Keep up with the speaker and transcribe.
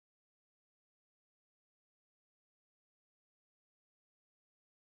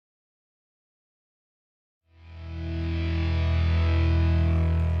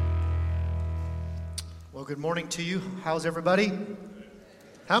Good morning to you. How's everybody?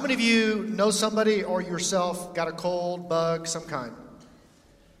 How many of you know somebody or yourself got a cold, bug, some kind?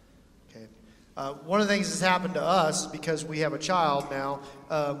 Okay. One of the things that's happened to us, because we have a child now,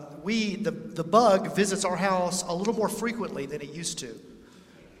 the bug visits our house a little more frequently than it used to.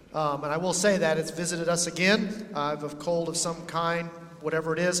 And I will say that it's visited us again. I have a cold of some kind,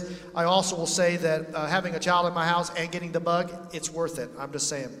 whatever it is. I also will say that having a child in my house and getting the bug, it's worth it. I'm just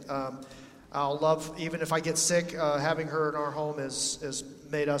saying. I'll love, even if I get sick, having her in our home has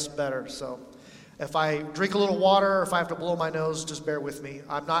made us better. So if I drink a little water, if I have to blow my nose, just bear with me.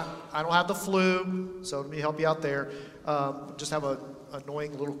 I don't have the flu, so let me help you out there. Just have an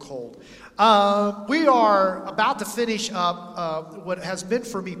annoying little cold. We are about to finish up what has been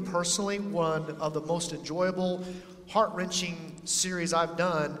for me personally one of the most enjoyable, heart-wrenching series I've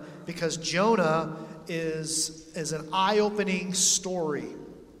done, because Jonah is an eye-opening story.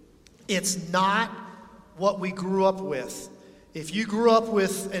 It's not what we grew up with. If you grew up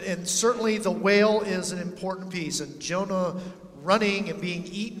with, and certainly the whale is an important piece, and Jonah running and being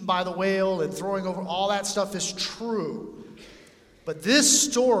eaten by the whale and throwing over, all that stuff is true. But this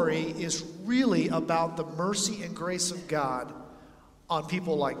story is really about the mercy and grace of God on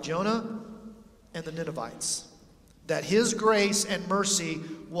people like Jonah and the Ninevites. That his grace and mercy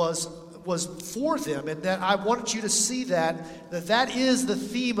was for them, and that I wanted you to see that is the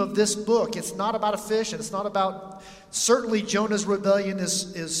theme of this book. It's not about a fish, and it's not about, certainly Jonah's rebellion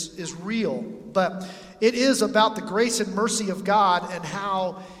is real, but it is about the grace and mercy of God and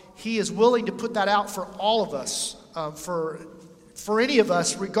how he is willing to put that out for all of us, for any of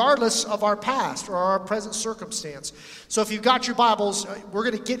us, regardless of our past or our present circumstance. So if you've got your Bibles, we're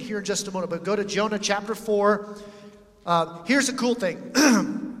going to get here in just a moment, but go to Jonah chapter 4. Here's the cool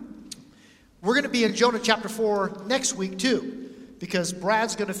thing. We're going to be in Jonah chapter 4 next week too, because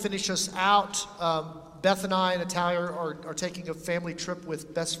Brad's going to finish us out. Beth and I and Natalia are taking a family trip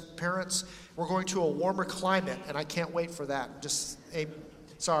with Beth's parents. We're going to a warmer climate, and I can't wait for that.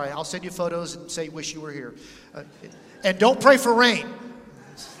 Sorry, I'll send you photos and say wish you were here. And don't pray for rain.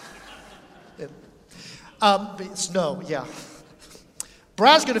 Snow, yeah.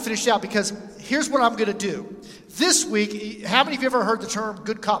 Brad's going to finish out, because here's what I'm going to do. This week, how many of you ever heard the term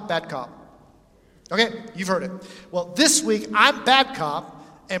good cop, bad cop? Okay, you've heard it. Well, this week, I'm bad cop,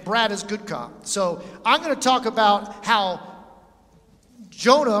 and Brad is good cop. So I'm going to talk about how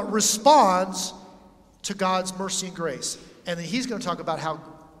Jonah responds to God's mercy and grace. And then he's going to talk about how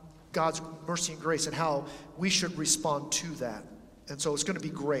God's mercy and grace and how we should respond to that. And so it's going to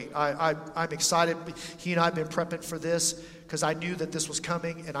be great. I'm excited. He and I have been prepping for this because I knew that this was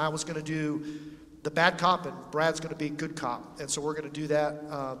coming, and I was going to do the bad cop, and Brad's going to be good cop. And so we're going to do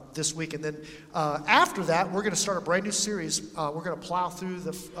that this week. And then after that, we're going to start a brand new series. We're going to plow through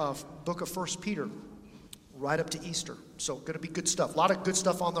the book of 1 Peter right up to Easter. So going to be good stuff. A lot of good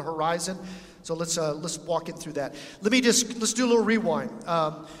stuff on the horizon. So let's walk in through that. Let's do a little rewind.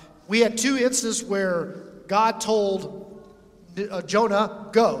 We had two instances where God told Jonah,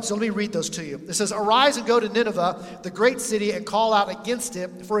 go. So let me read those to you. It says, arise and go to Nineveh, the great city, and call out against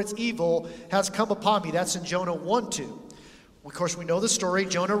it, for its evil has come upon me. That's in Jonah 1:2. Of course, we know the story.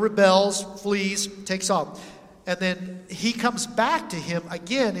 Jonah rebels, flees, takes off. And then he comes back to him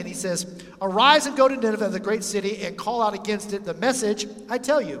again, and he says, arise and go to Nineveh, the great city, and call out against it the message I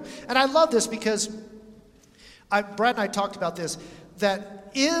tell you. And I love this because Brad and I talked about this,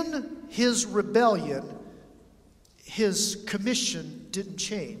 that in his rebellion, his commission didn't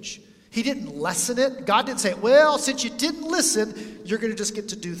change. He didn't lessen it. God didn't say, well, since you didn't listen, you're going to just get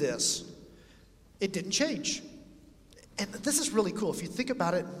to do this. It didn't change. And this is really cool. If you think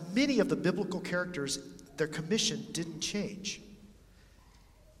about it, many of the biblical characters, their commission didn't change.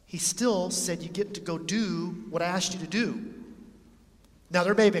 He still said, you get to go do what I asked you to do. Now,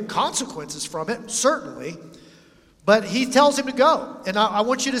 there may have been consequences from it, certainly, but he tells him to go. And I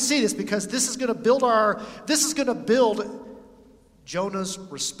want you to see this, because this is going to build Jonah's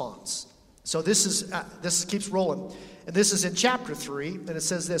response. So this keeps rolling. And this is in chapter 3, and it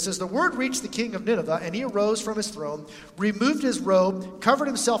says this. As the word reached the king of Nineveh, and he arose from his throne, removed his robe, covered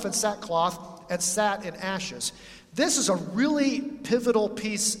himself in sackcloth, and sat in ashes. This is a really pivotal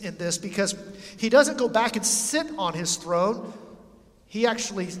piece in this, because he doesn't go back and sit on his throne. He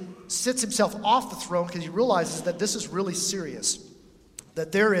actually sits himself off the throne because he realizes that this is really serious,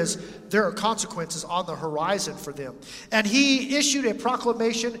 that there are consequences on the horizon for them. And he issued a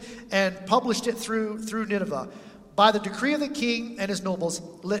proclamation and published it through Nineveh. By the decree of the king and his nobles,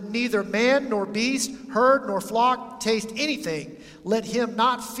 let neither man nor beast, herd nor flock taste anything. Let him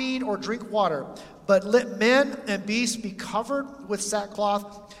not feed or drink water, but let men and beasts be covered with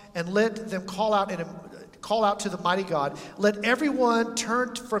sackcloth, and let them call out call out to the mighty God, let everyone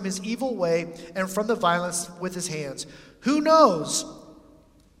turn from his evil way and from the violence with his hands. Who knows?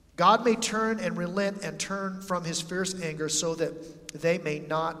 God may turn and relent and turn from his fierce anger so that they may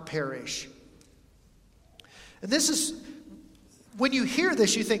not perish. And this is, when you hear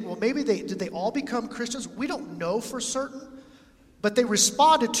this, you think, well, maybe did they all become Christians? We don't know for certain. But they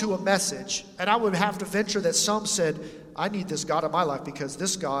responded to a message. And I would have to venture that some said, I need this God in my life because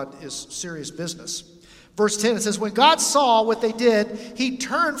this God is serious business. Verse 10, it says, when God saw what they did, he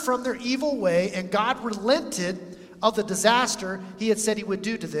turned from their evil way, and God relented of the disaster he had said he would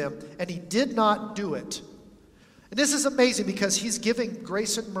do to them, and he did not do it. And this is amazing because he's giving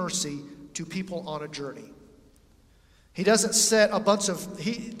grace and mercy to people on a journey. He doesn't set a bunch of,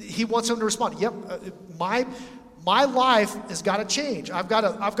 he wants them to respond. Yep, my life has got to change. I've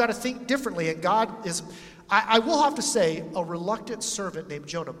got to think differently. And God is, I will have to say, a reluctant servant named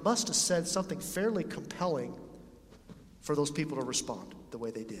Jonah must have said something fairly compelling for those people to respond the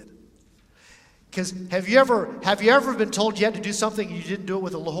way they did. Because have you ever been told you had to do something and you didn't do it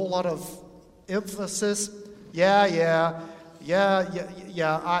with a whole lot of emphasis? Yeah.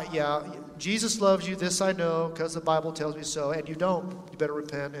 Jesus loves you, this I know, because the Bible tells me so, and you don't, you better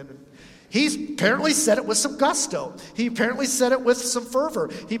repent. And he's apparently said it with some gusto. He apparently said it with some fervor.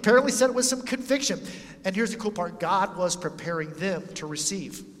 He apparently said it with some conviction. And here's the cool part. God was preparing them to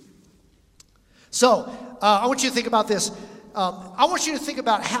receive. So, I want you to think about this. I want you to think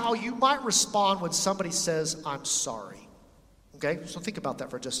about how you might respond when somebody says, I'm sorry. Okay, so think about that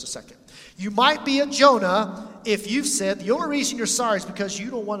for just a second. You might be a Jonah if you've said the only reason you're sorry is because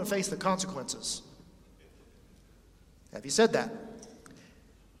you don't want to face the consequences. Have you said that?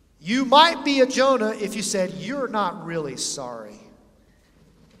 You might be a Jonah if you said you're not really sorry.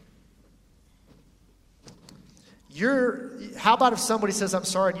 How about if somebody says I'm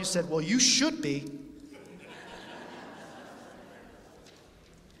sorry and you said, well, you should be.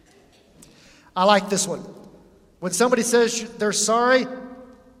 I like this one. When somebody says they're sorry,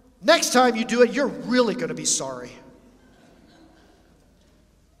 next time you do it, you're really going to be sorry.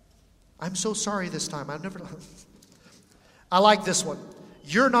 I'm so sorry this time. I like this one.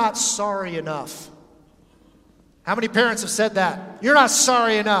 You're not sorry enough. How many parents have said that? You're not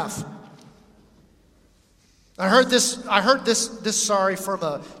sorry enough. I heard this sorry from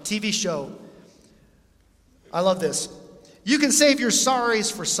a TV show. I love this. You can save your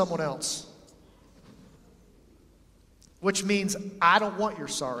sorries for someone else. Which means I don't want your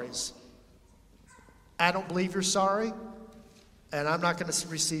sorries. I don't believe you're sorry, and I'm not going to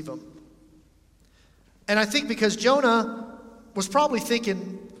receive them. And I think because Jonah was probably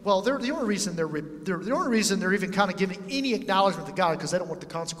thinking, well, the only reason they're even kind of giving any acknowledgement to God because they don't want the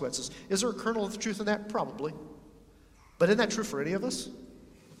consequences. Is there a kernel of truth in that? Probably. But isn't that true for any of us?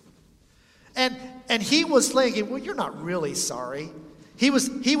 And he was thinking, well, you're not really sorry. He was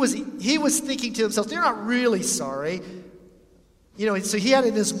thinking to himself, they're not really sorry. You know, so he had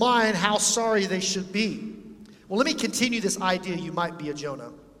in his mind how sorry they should be. Well, let me continue this idea you might be a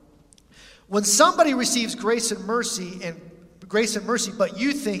Jonah. When somebody receives grace and mercy, but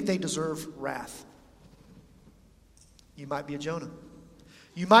you think they deserve wrath, you might be a Jonah.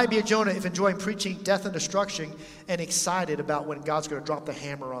 You might be a Jonah if enjoying preaching death and destruction and excited about when God's going to drop the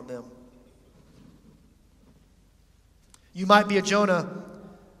hammer on them. You might be a Jonah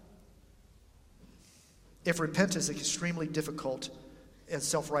if repentance is extremely difficult and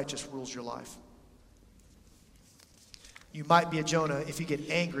self-righteous rules your life. You might be a Jonah if you get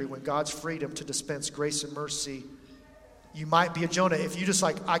angry when God's freedom to dispense grace and mercy. You might be a Jonah if you just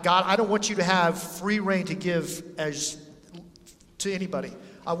like, God, I don't want you to have free reign to give to anybody.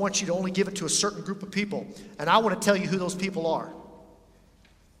 I want you to only give it to a certain group of people. And I want to tell you who those people are.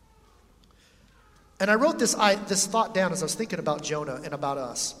 And I wrote this thought down as I was thinking about Jonah and about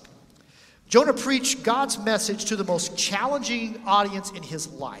us. Jonah preached God's message to the most challenging audience in his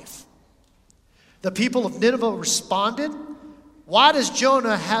life. The people of Nineveh responded. Why does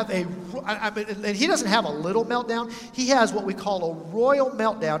Jonah have and he doesn't have a little meltdown. He has what we call a royal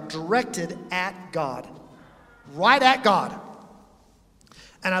meltdown directed at God. Right at God.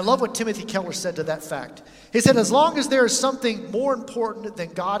 And I love what Timothy Keller said to that fact. He said, as long as there is something more important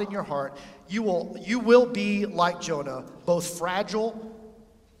than God in your heart, you will be like Jonah, both fragile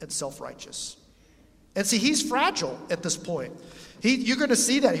and self-righteous. And see, he's fragile at this point. You're going to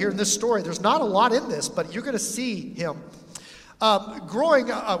see that here in this story. There's not a lot in this, but you're going to see him. Growing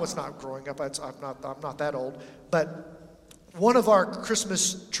up, I was not growing up. I'm not that old. But one of our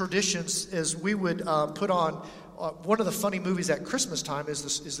Christmas traditions is we would put on one of the funny movies at Christmas time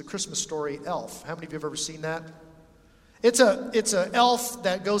is the Christmas story Elf. How many of you have ever seen that? It's a elf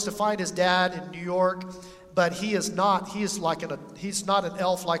that goes to find his dad in New York, but he's not an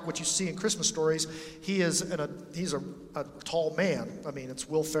elf like what you see in Christmas stories. He's a tall man. I mean, it's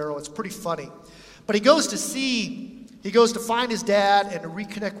Will Ferrell. It's pretty funny. But he goes to find his dad and to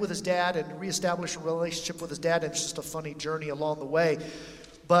reconnect with his dad and to reestablish a relationship with his dad, and it's just a funny journey along the way.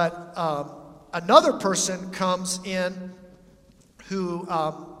 But another person comes in who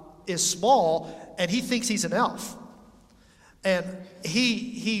is small, and he thinks he's an elf. And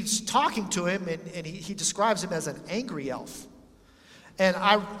he's talking to him, and he describes him as an angry elf. And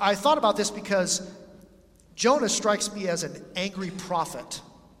I thought about this because Jonah strikes me as an angry prophet.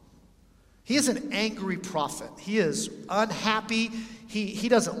 He is an angry prophet. He is unhappy. He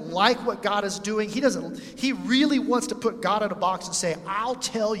doesn't like what God is doing. He really wants to put God in a box and say, I'll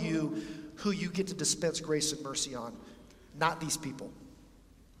tell you who you get to dispense grace and mercy on, not these people.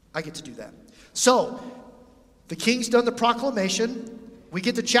 I get to do that. So, the king's done the proclamation. We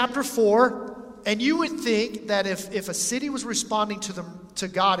get to chapter 4, and you would think that if a city was responding to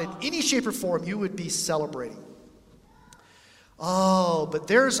God in any shape or form, you would be celebrating. Oh, but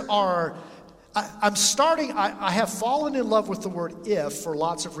I have fallen in love with the word if for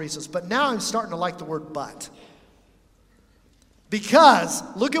lots of reasons, but now I'm starting to like the word but. Because,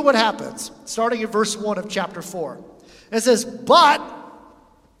 look at what happens, starting in verse 1 of chapter 4. It says, but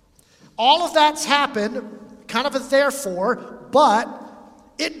all of that's happened, kind of a therefore, but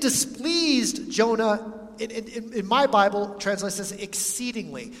it displeased Jonah. In my Bible translation, it says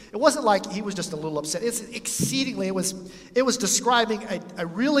exceedingly. It wasn't like he was just a little upset. It's exceedingly. It was describing a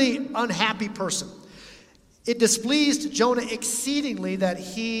really unhappy person. It displeased Jonah exceedingly that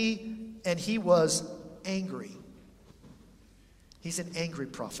he was angry. He's an angry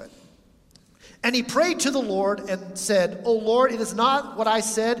prophet. And he prayed to the Lord and said, O Lord, it is not what I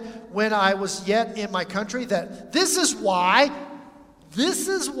said when I was yet in my country, that this is why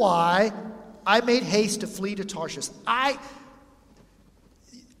I made haste to flee to Tarshish. I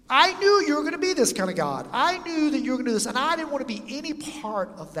knew you were going to be this kind of God. I knew that you were going to do this, and I didn't want to be any part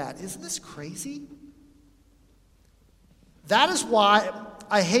of that. Isn't this crazy? That is why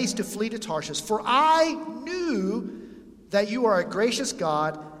I haste to flee to Tarshish, for I knew that you are a gracious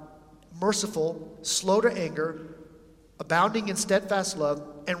God, merciful, slow to anger, abounding in steadfast love,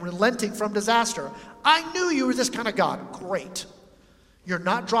 and relenting from disaster. I knew you were this kind of God. Great. You're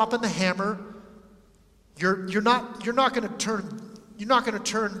not dropping the hammer. You're not going to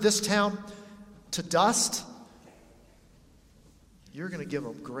turn this town to dust. You're going to give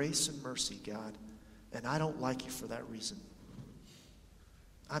them grace and mercy, God. And I don't like you for that reason.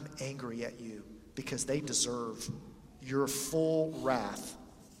 I'm angry at you because they deserve your full wrath.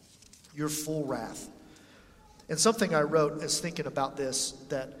 Your full wrath. And something I wrote as thinking about this,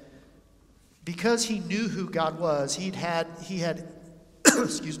 that because he knew who God was, he had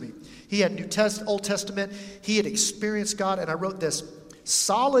excuse me, he had Old Testament, he had experienced God, and I wrote this: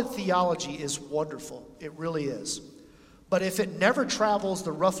 solid theology is wonderful. It really is. But if it never travels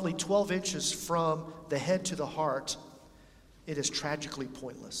the roughly 12 inches from the head to the heart, it is tragically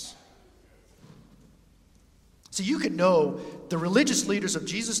pointless. So you could know the religious leaders of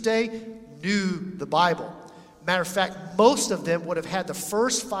Jesus' day knew the Bible. Matter of fact, most of them would have had the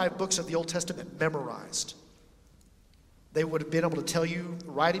first 5 books of the Old Testament memorized. They would have been able to tell you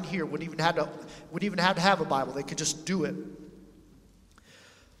right in here, wouldn't even have to have a Bible. They could just do it.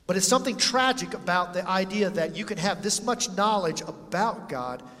 But it's something tragic about the idea that you can have this much knowledge about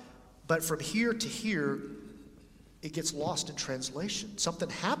God, but from here to here, it gets lost in translation. Something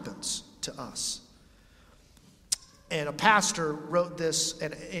happens to us. And a pastor wrote this,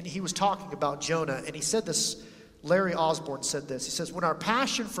 and he was talking about Jonah, and he said this, Larry Osborne said this. He says, when our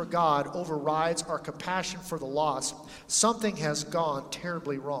passion for God overrides our compassion for the lost, something has gone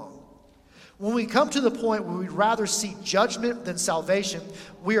terribly wrong. When we come to the point where we'd rather seek judgment than salvation,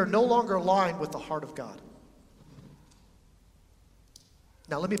 we are no longer aligned with the heart of God.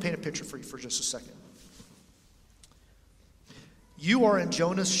 Now, let me paint a picture for you for just a second. You are in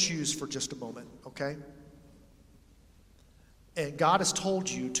Jonah's shoes for just a moment, okay? And God has told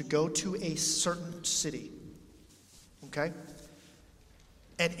you to go to a certain city, okay?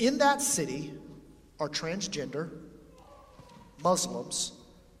 And in that city are transgender, Muslims,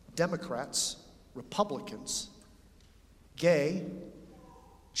 Democrats, Republicans, gay,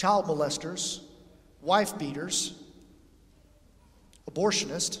 child molesters, wife beaters,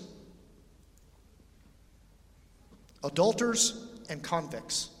 abortionists, adulterers, and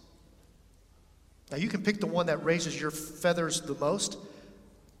convicts. Now you can pick the one that raises your feathers the most.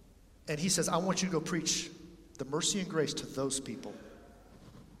 And he says, I want you to go preach the mercy and grace to those people.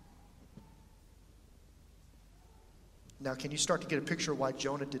 Now, can you start to get a picture of why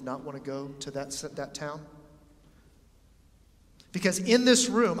Jonah did not want to go to that town? Because in this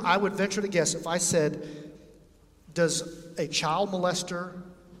room, I would venture to guess, if I said, does a child molester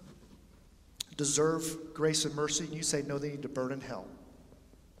deserve grace and mercy? And you say, no, they need to burn in hell.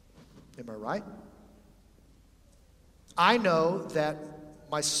 Am I right? I know that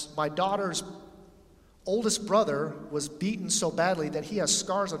my daughter's oldest brother was beaten so badly that he has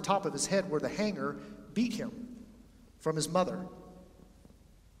scars on top of his head where the hanger beat him from his mother.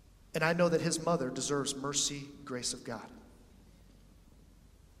 And I know that his mother deserves mercy, grace of God.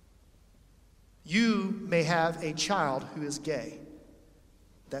 You may have a child who is gay.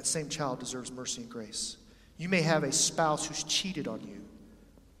 That same child deserves mercy and grace. You may have a spouse who's cheated on you.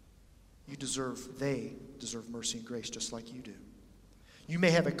 They deserve mercy and grace just like you do. You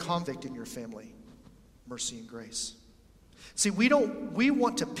may have a convict in your family. Mercy and grace. See, we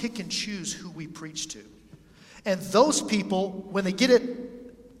want to pick and choose who we preach to. And those people, when they get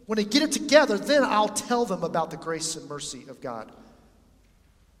it together, then I'll tell them about the grace and mercy of God.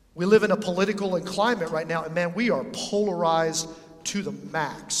 We live in a political climate right now, and man, we are polarized to the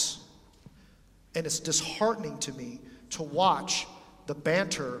max. And it's disheartening to me to watch the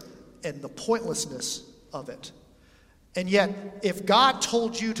banter and the pointlessness of it. And yet, if God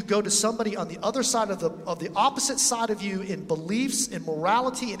told you to go to somebody on the other side of the opposite side of you in beliefs, in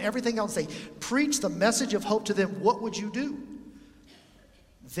morality, and everything else, they preach the message of hope to them, what would you do?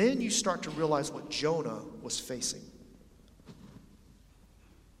 Then you start to realize what Jonah was facing.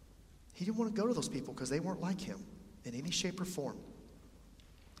 He didn't want to go to those people because they weren't like him in any shape or form.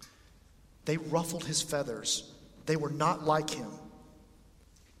 They ruffled his feathers. They were not like him.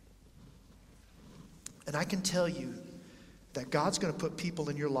 And I can tell you that God's going to put people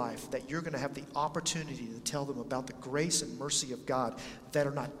in your life that you're going to have the opportunity to tell them about the grace and mercy of God that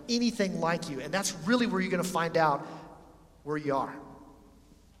are not anything like you. And that's really where you're going to find out where you are.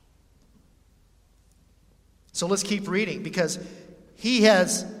 So let's keep reading, because he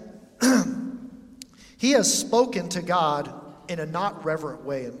has spoken to God in a not reverent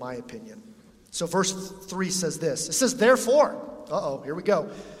way, in my opinion. So verse 3 says this. It says, therefore, here we go.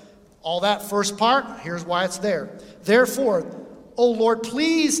 All that first part, here's why it's there. Therefore, O Lord,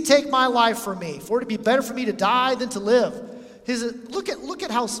 please take my life from me, for it would be better for me to die than to live. Look at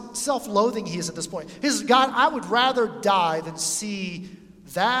how self-loathing he is at this point. He says, God, I would rather die than see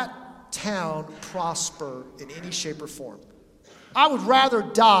that town prosper in any shape or form. I would rather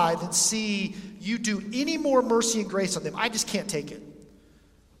die than see you do any more mercy and grace on them. I just can't take it.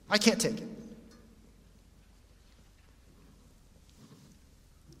 I can't take it.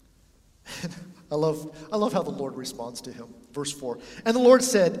 I love how the Lord responds to him. Verse 4. And the Lord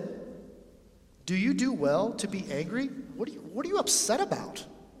said, do you do well to be angry? What are you upset about?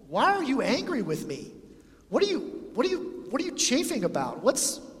 Why are you angry with me? What are you chafing about?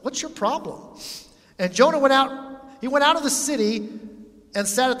 What's your problem? And Jonah went out. He went out of the city and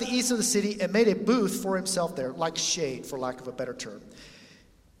sat at the east of the city and made a booth for himself there, like shade, for lack of a better term.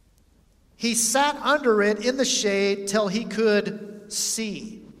 He sat under it in the shade till he could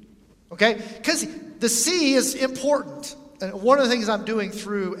see. Okay? Because the see is important. And one of the things I'm doing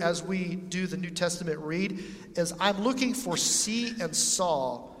through as we do the New Testament read is I'm looking for see and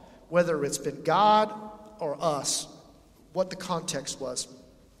saw, whether it's been God or us, what the context was.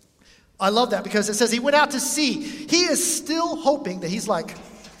 I love that because it says he went out to see. He is still hoping that he's like,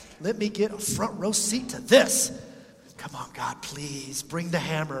 let me get a front row seat to this. Come on, God, please bring the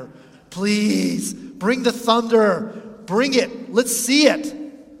hammer. Please bring the thunder. Bring it. Let's see it.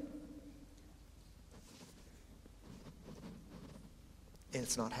 And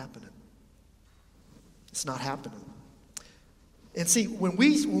it's not happening. It's not happening. And see, when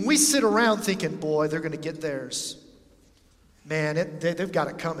we sit around thinking, boy, they're going to get theirs, man, they've got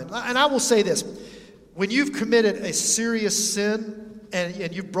it coming. And I will say this. When you've committed a serious sin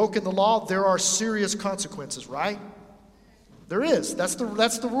and you've broken the law, there are serious consequences, right? There is. That's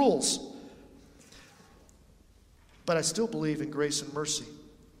the rules. But I still believe in grace and mercy.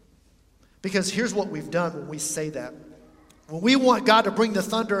 Because here's what we've done when we say that. When we want God to bring the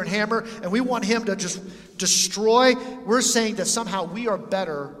thunder and hammer and we want him to just destroy, we're saying that somehow we are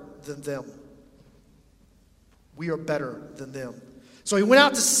better than them. We are better than them. So he went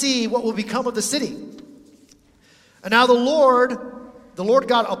out to see what will become of the city. And now the Lord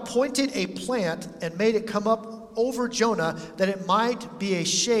God appointed a plant and made it come up over Jonah that it might be a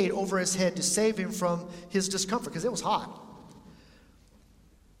shade over his head to save him from his discomfort, because it was hot.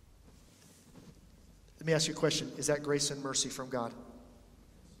 Let me ask you a question. Is that grace and mercy from God?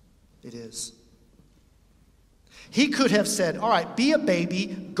 It is. He could have said, all right, be a baby,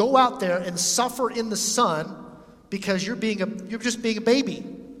 go out there and suffer in the sun, because you're just being a baby.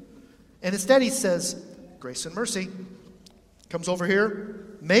 And instead he says, grace and mercy. Comes over here,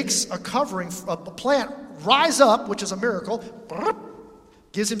 makes a covering, a plant rise up, which is a miracle,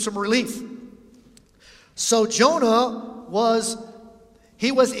 gives him some relief. So Jonah was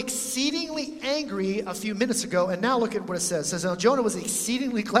exceedingly angry a few minutes ago, and now look at what it says. It says, now Jonah was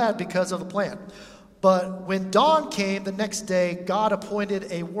exceedingly glad because of the plant. But when dawn came the next day, God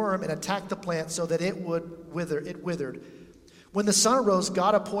appointed a worm and attacked the plant so that it would wither. It withered. When the sun arose,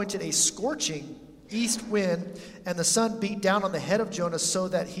 God appointed a scorching east wind, and the sun beat down on the head of Jonah so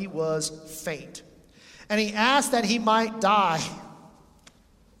that he was faint. And he asked that he might die.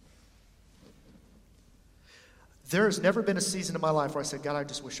 There has never been a season in my life where I said, God, I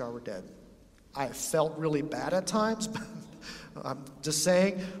just wish I were dead. I have felt really bad at times. I'm just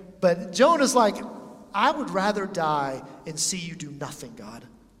saying. But Jonah's like, I would rather die and see you do nothing, God.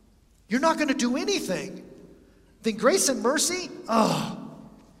 You're not going to do anything. Then grace and mercy? Oh,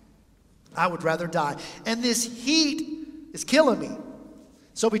 I would rather die. And this heat is killing me.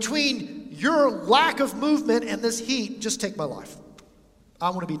 So between your lack of movement and this heat, just take my life. I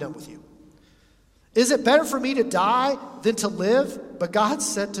want to be done with you. Is it better for me to die than to live? But God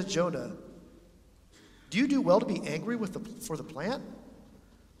said to Jonah, do you do well to be angry for the plant?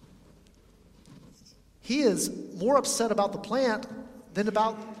 He is more upset about the plant than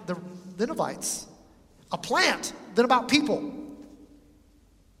about the Ninevites. A plant than about people.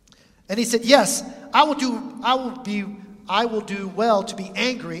 And he said, yes, I will do well to be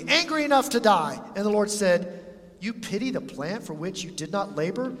angry enough to die. And the Lord said, you pity the plant for which you did not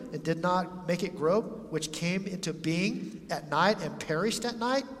labor and did not make it grow, which came into being at night and perished at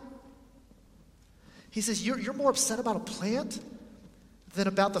night? He says, you're more upset about a plant than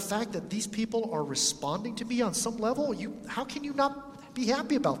about the fact that these people are responding to me on some level? How can you not be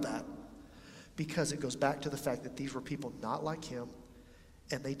happy about that? Because it goes back to the fact that these were people not like him,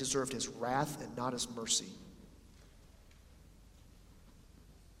 and they deserved his wrath and not his mercy.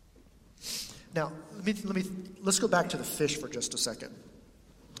 Now, let's go back to the fish for just a second.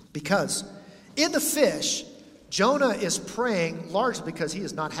 Because in the fish, Jonah is praying largely because he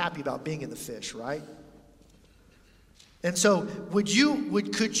is not happy about being in the fish, right? And so could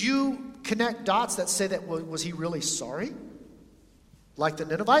you connect dots that say that was he really sorry? Like the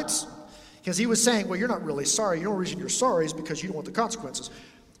Ninevites? Because he was saying, well, you're not really sorry. The only reason you're sorry is because you don't want the consequences.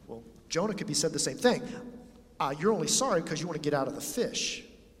 Well, Jonah could be said the same thing. You're only sorry because you want to get out of the fish.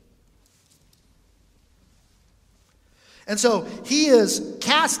 And so he is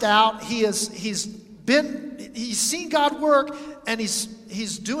cast out. He's seen God work, and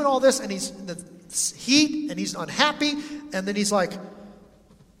he's doing all this, and he's in the heat, and he's unhappy, and then he's like,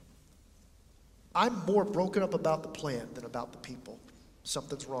 I'm more broken up about the plant than about the people.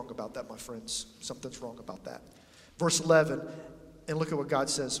 Something's wrong about that, my friends. Something's wrong about that. Verse 11, and look at what God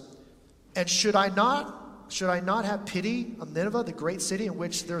says. And should I not have pity on Nineveh, the great city in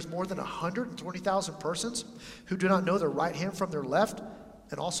which there's more than 120,000 persons who do not know their right hand from their left,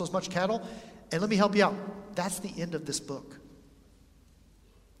 and also as much cattle? And let me help you out. That's the end of this book.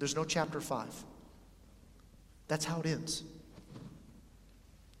 There's no chapter 5. That's how it ends.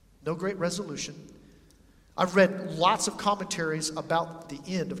 No great resolution. I've read lots of commentaries about the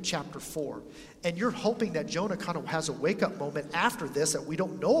end of chapter 4. And you're hoping that Jonah kind of has a wake-up moment after this that we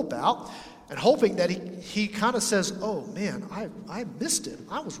don't know about, and hoping that he kind of says, oh man, I missed it.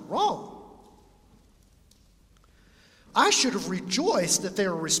 I was wrong. I should have rejoiced that they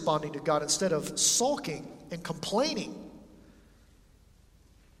were responding to God instead of sulking and complaining.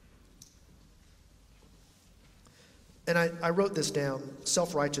 And I wrote this down,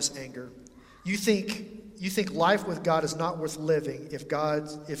 self-righteous anger. You think life with God is not worth living if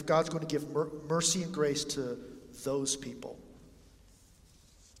God's going to give mercy and grace to those people.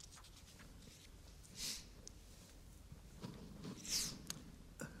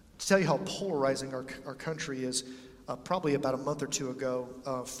 To tell you how polarizing our country is, probably about a month or two ago,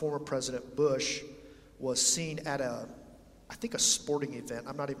 former President Bush was seen at a sporting event.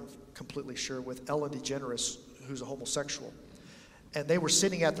 I'm not even completely sure, with Ellen DeGeneres, who's a homosexual. And they were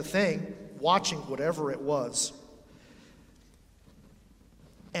sitting at the thing, watching whatever it was.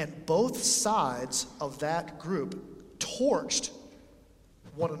 And both sides of that group torched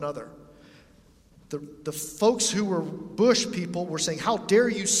one another. The folks who were Bush people were saying, how dare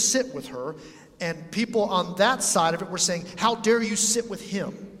you sit with her? And people on that side of it were saying, how dare you sit with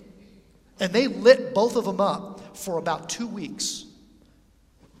him? And they lit both of them up for about 2 weeks.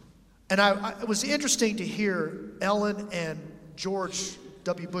 And it was interesting to hear Ellen and George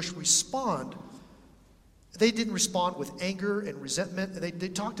W. Bush respond. They didn't respond with anger and resentment. They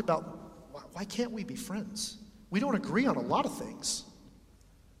talked about, why can't we be friends? We don't agree on a lot of things.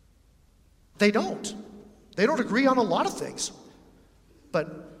 They don't. They don't agree on a lot of things. But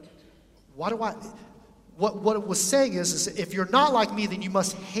what it was saying is if you're not like me, then you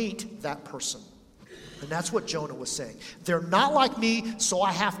must hate that person. And that's what Jonah was saying. They're not like me, so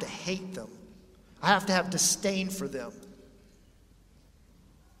I have to hate them. I have to have disdain for them.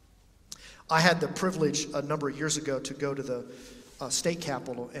 I had the privilege a number of years ago to go to the state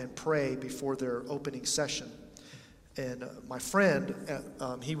capitol and pray before their opening session. And my friend,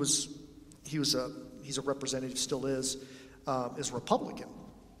 he's a representative, still is a Republican.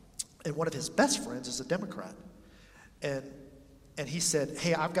 And one of his best friends is a Democrat. And he said,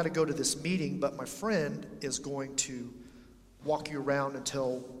 hey, I've got to go to this meeting, but my friend is going to walk you around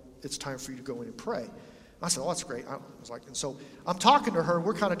until it's time for you to go in and pray. I said, oh, that's great. I was like, and so I'm talking to her.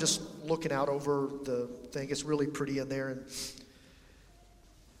 We're kind of just looking out over the thing. It's really pretty in there.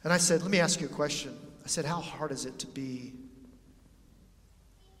 And I said, let me ask you a question. I said, how hard is it to be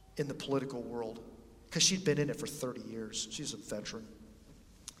in the political world? Because she'd been in it for 30 years. She's a veteran.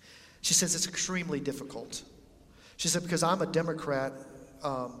 She says, it's extremely difficult. She said, because I'm a Democrat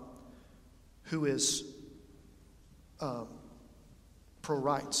who is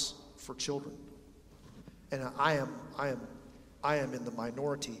pro-rights for children. And I am in the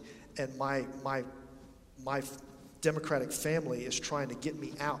minority, and my Democratic family is trying to get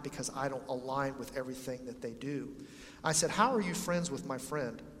me out because I don't align with everything that they do. I said, how are you friends with my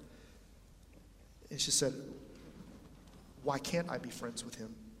friend? And she said, why can't I be friends with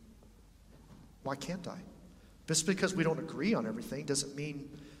him? Why can't I? Just because we don't agree on everything doesn't mean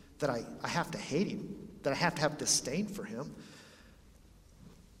that I have to hate him, that I have to have disdain for him.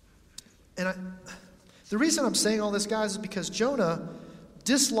 And the reason I'm saying all this, guys, is because Jonah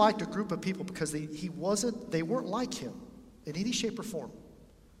disliked a group of people because they weren't like him in any shape or form.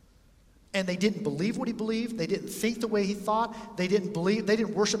 And they didn't believe what he believed. They didn't think the way he thought. They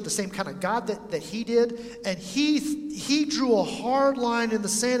didn't worship the same kind of God that he did. And he drew a hard line in the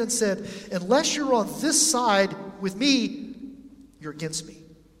sand and said, unless you're on this side with me, you're against me.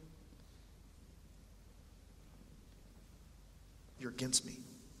 You're against me.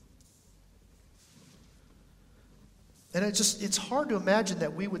 And it's hard to imagine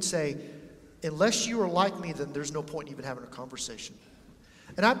that we would say, unless you are like me, then there's no point in even having a conversation.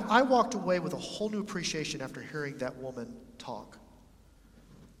 And I walked away with a whole new appreciation after hearing that woman talk.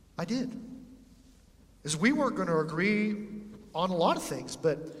 I did. Because we weren't going to agree on a lot of things,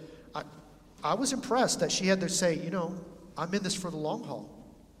 but I was impressed that she had to say, I'm in this for the long haul.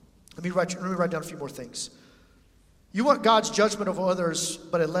 Let me write down a few more things. You want God's judgment of others,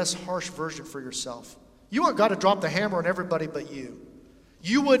 but a less harsh version for yourself. You want God to drop the hammer on everybody but you.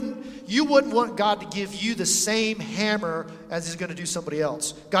 You wouldn't want God to give you the same hammer as he's going to do somebody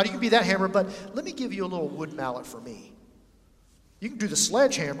else. God, you can be that hammer, but let me give you a little wood mallet for me. You can do the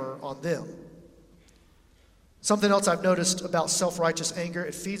sledgehammer on them. Something else I've noticed about self-righteous anger,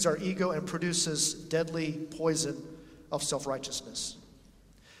 it feeds our ego and produces deadly poison of self-righteousness.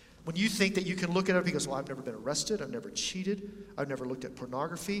 When you think that you can look at it because, well, I've never been arrested, I've never cheated, I've never looked at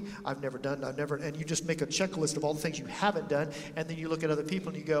pornography, and you just make a checklist of all the things you haven't done, and then you look at other people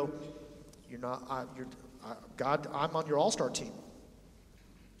and you go, God, I'm on your all-star team.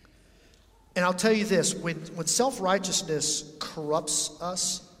 And I'll tell you this, when self-righteousness corrupts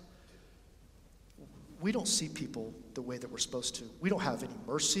us, we don't see people the way that we're supposed to. We don't have any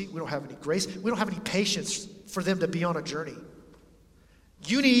mercy, we don't have any grace, we don't have any patience for them to be on a journey.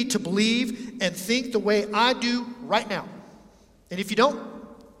 You need to believe and think the way I do right now. And if you don't,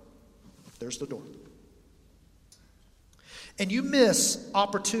 there's the door. And you miss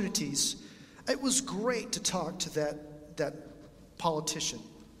opportunities. It was great to talk to that politician.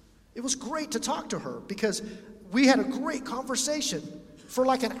 It was great to talk to her because we had a great conversation for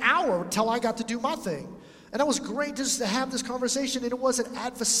like an hour until I got to do my thing. And it was great just to have this conversation, and it wasn't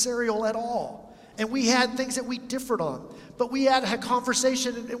adversarial at all. And we had things that we differed on, but we had a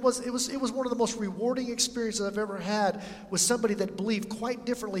conversation, and it was one of the most rewarding experiences I've ever had with somebody that believed quite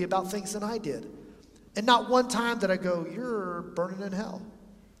differently about things than I did. And not one time did I go, you're burning in hell.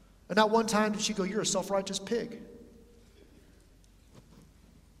 And not one time did she go, you're a self-righteous pig.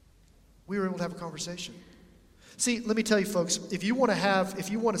 We were able to have a conversation. See, let me tell you folks, if you want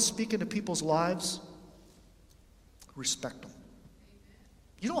to speak into people's lives, respect them.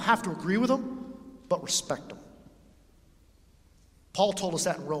 You don't have to agree with them, but respect them. Paul told us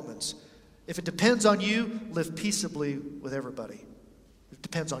that in Romans. If it depends on you, live peaceably with everybody. It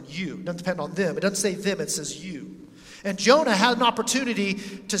depends on you. It doesn't depend on them. It doesn't say them, it says you. And Jonah had an opportunity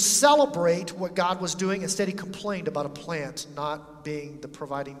to celebrate what God was doing. Instead, he complained about a plant not being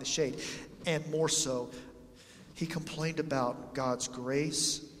providing the shade. And more so, He complained about God's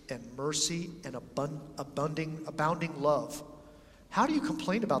grace and mercy and abounding love. How do you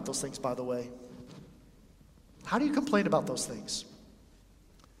complain about those things, by the way? How do you complain about those things?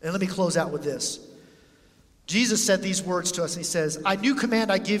 And let me close out with this. Jesus said these words to us, and he says, "A new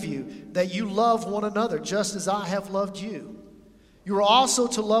command I give you, that you love one another just as I have loved you. You are also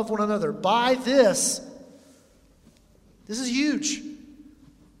to love one another. By this is huge."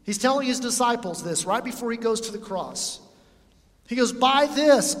 He's telling his disciples this right before he goes to the cross. He goes, "By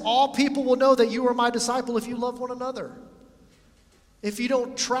this, all people will know that you are my disciple if you love one another. If you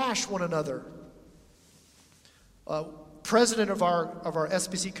don't trash one another." President of our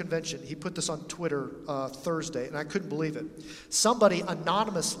SBC convention, he put this on Twitter Thursday, and I couldn't believe it. Somebody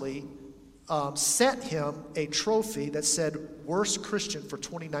anonymously sent him a trophy that said "Worst Christian for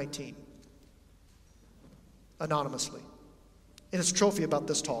 2019." Anonymously. And it's a trophy about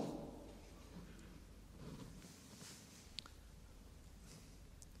this tall.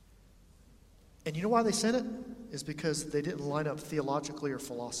 And you know why they sent it? Is because they didn't line up theologically or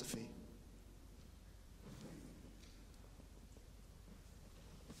philosophy.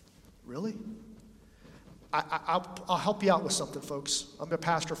 Really? I'll help you out with something, folks. I'm a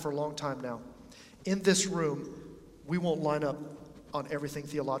pastor for a long time now. In this room, we won't line up on everything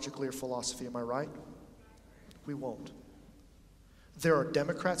theologically or philosophy. Am I right? We won't. There are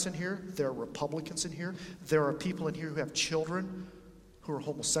Democrats in here. There are Republicans in here. There are people in here who have children who are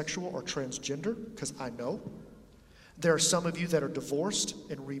homosexual or transgender, because I know. There are some of you that are divorced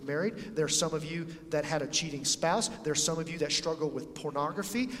and remarried. There are some of you that had a cheating spouse. There are some of you that struggle with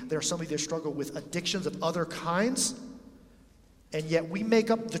pornography. There are some of you that struggle with addictions of other kinds. And yet we make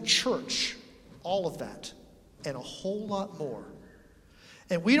up the church, all of that, and a whole lot more.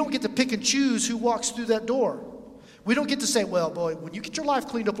 And we don't get to pick and choose who walks through that door. We don't get to say, "Well, boy, when you get your life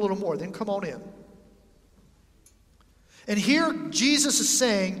cleaned up a little more, then come on in." And here Jesus is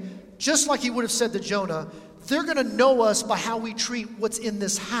saying, just like he would have said to Jonah, they're going to know us by how we treat what's in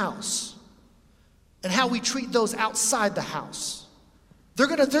this house and how we treat those outside the house. They're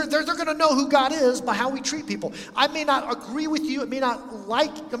going to know who God is by how we treat people. I may not agree with you. I may not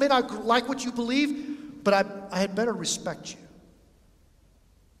like what you believe, but I had better respect you.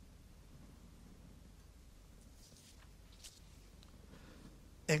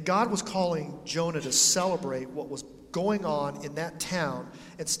 And God was calling Jonah to celebrate what was going on in that town.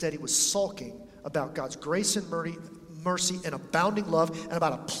 Instead, he was sulking about God's grace and mercy and abounding love, and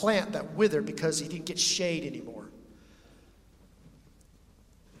about a plant that withered because he didn't get shade anymore.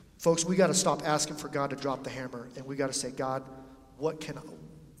 Folks, we got to stop asking for God to drop the hammer, and we got to say, "God, what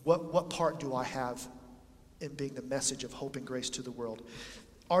part do I have in being the message of hope and grace to the world?"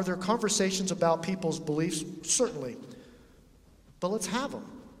 Are there conversations about people's beliefs? Certainly. But let's have them.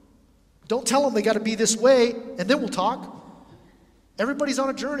 Don't tell them they got to be this way, and then we'll talk. Everybody's on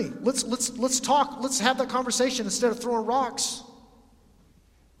a journey. Let's talk. Let's have that conversation instead of throwing rocks.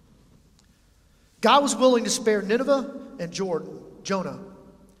 God was willing to spare Nineveh and Jonah.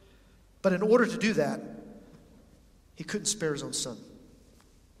 But in order to do that, he couldn't spare his own son.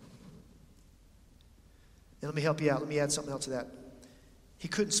 And let me help you out. Let me add something else to that. He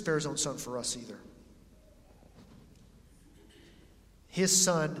couldn't spare his own son for us either. His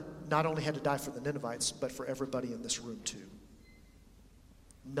son not only had to die for the Ninevites, but for everybody in this room too.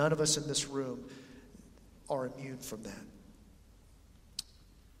 None of us in this room are immune from that.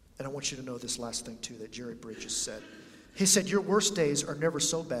 And I want you to know this last thing too that Jerry Bridges said. He said, "Your worst days are never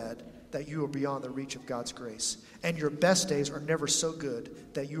so bad that you are beyond the reach of God's grace. And your best days are never so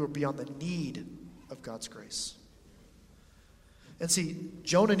good that you are beyond the need of God's grace." And see,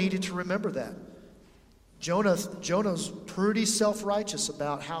 Jonah needed to remember that. Jonah's pretty self-righteous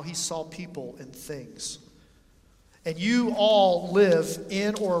about how he saw people and things. And you all live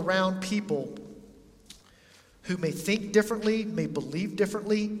in or around people who may think differently, may believe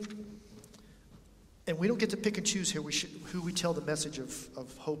differently. And we don't get to pick and choose here who we tell the message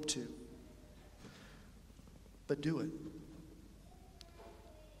of hope to. But do it.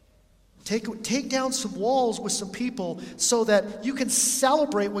 Take down some walls with some people so that you can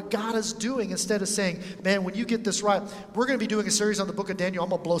celebrate what God is doing instead of saying, "Man, when you get this right, we're going to be doing a series on the book of Daniel. I'm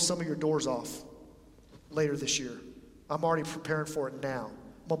going to blow some of your doors off later this year. I'm already preparing for it now.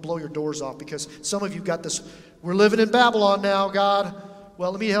 I'm going to blow your doors off because some of you got this, we're living in Babylon now, God."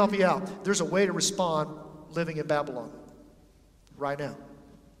 Well, let me help you out. There's a way to respond living in Babylon right now.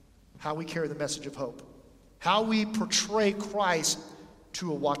 How we carry the message of hope. How we portray Christ to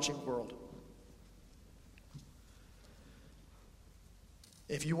a watching world.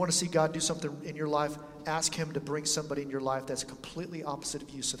 If you want to see God do something in your life, ask him to bring somebody in your life that's completely opposite of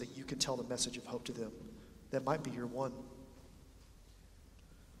you so that you can tell the message of hope to them. that might be your one.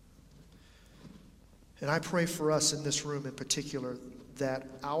 And I pray for us in this room in particular that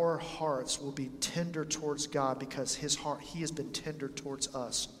our hearts will be tender towards God because He has been tender towards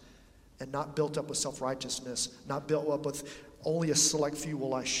us and not built up with self-righteousness, not built up with only a select few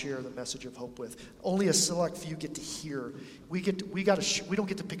will I share the message of hope with. Only a select few get to hear. We don't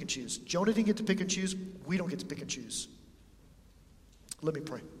get to pick and choose. Jonah didn't get to pick and choose. We don't get to pick and choose. Let me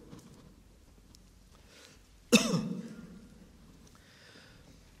pray.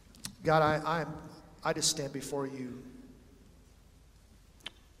 God, I just stand before you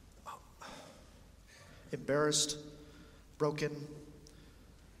embarrassed, broken,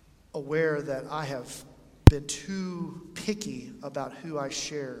 aware that I have been too picky about who I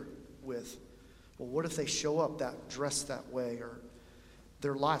share with. Well, what if they show up dressed that way, or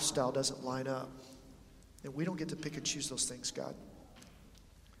their lifestyle doesn't line up? And we don't get to pick and choose those things, God.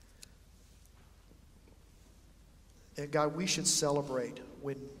 And God, we should celebrate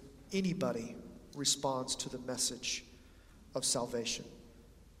when anybody responds to the message of salvation.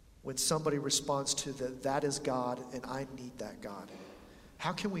 When somebody responds to that is God and I need that God.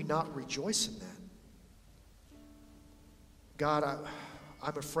 How can we not rejoice in that? God,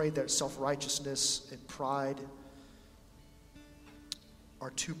 I'm afraid that self-righteousness and pride are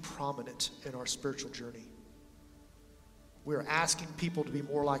too prominent in our spiritual journey. We're asking people to be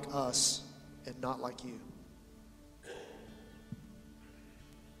more like us and not like you.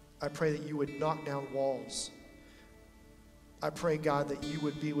 I pray that you would knock down walls. I pray, God, that you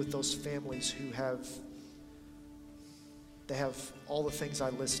would be with those families who have all the things I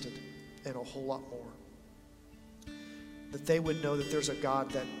listed and a whole lot more. That they would know that there's a God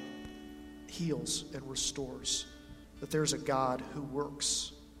that heals and restores. That there's a God who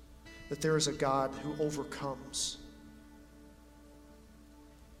works. That there is a God who overcomes.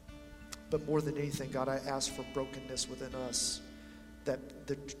 But more than anything, God, I ask for brokenness within us. That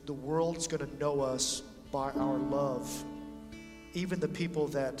the world is going to know us by our love. Even the people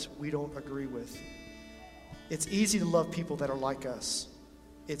that we don't agree with. It's easy to love people that are like us.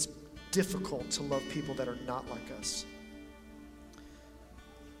 It's difficult to love people that are not like us.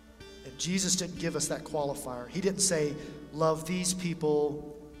 And Jesus didn't give us that qualifier. He didn't say, love these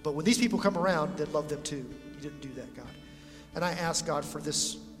people, but when these people come around, then love them too. He didn't do that, God. And I ask, God, for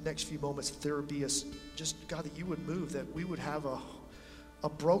this next few moments, that there would be just, God, that you would move, that we would have a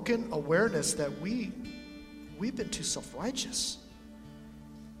broken awareness that we've been too self-righteous.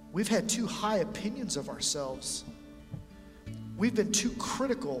 We've had too high opinions of ourselves. We've been too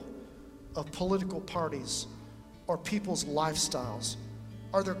critical of political parties or people's lifestyles.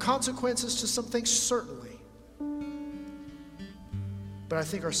 Are there consequences to some things? Certainly. But I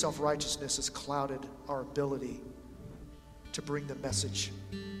think our self-righteousness has clouded our ability to bring the message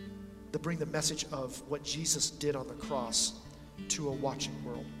of what Jesus did on the cross to a watching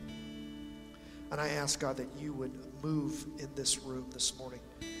world. And I ask, God, that you would move in this room this morning.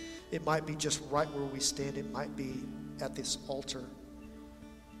 It might be just right where we stand. It might be at this altar.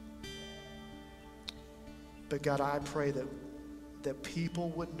 But God, I pray that people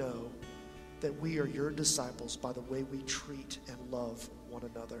would know that we are your disciples by the way we treat and love one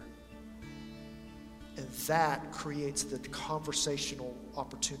another. And that creates the conversational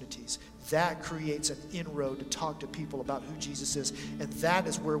opportunities. That creates an inroad to talk to people about who Jesus is. And that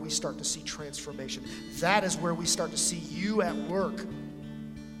is where we start to see transformation. That is where we start to see you at work.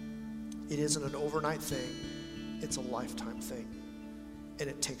 It isn't an overnight thing. It's a lifetime thing. And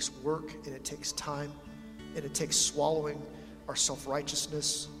it takes work, and it takes time, and it takes swallowing our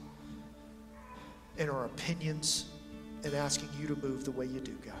self-righteousness and our opinions and asking you to move the way you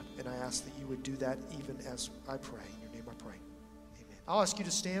do, God. And I ask that you would do that even as I pray. In your name I pray. Amen. I'll ask you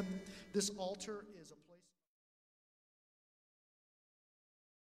to stand. This altar is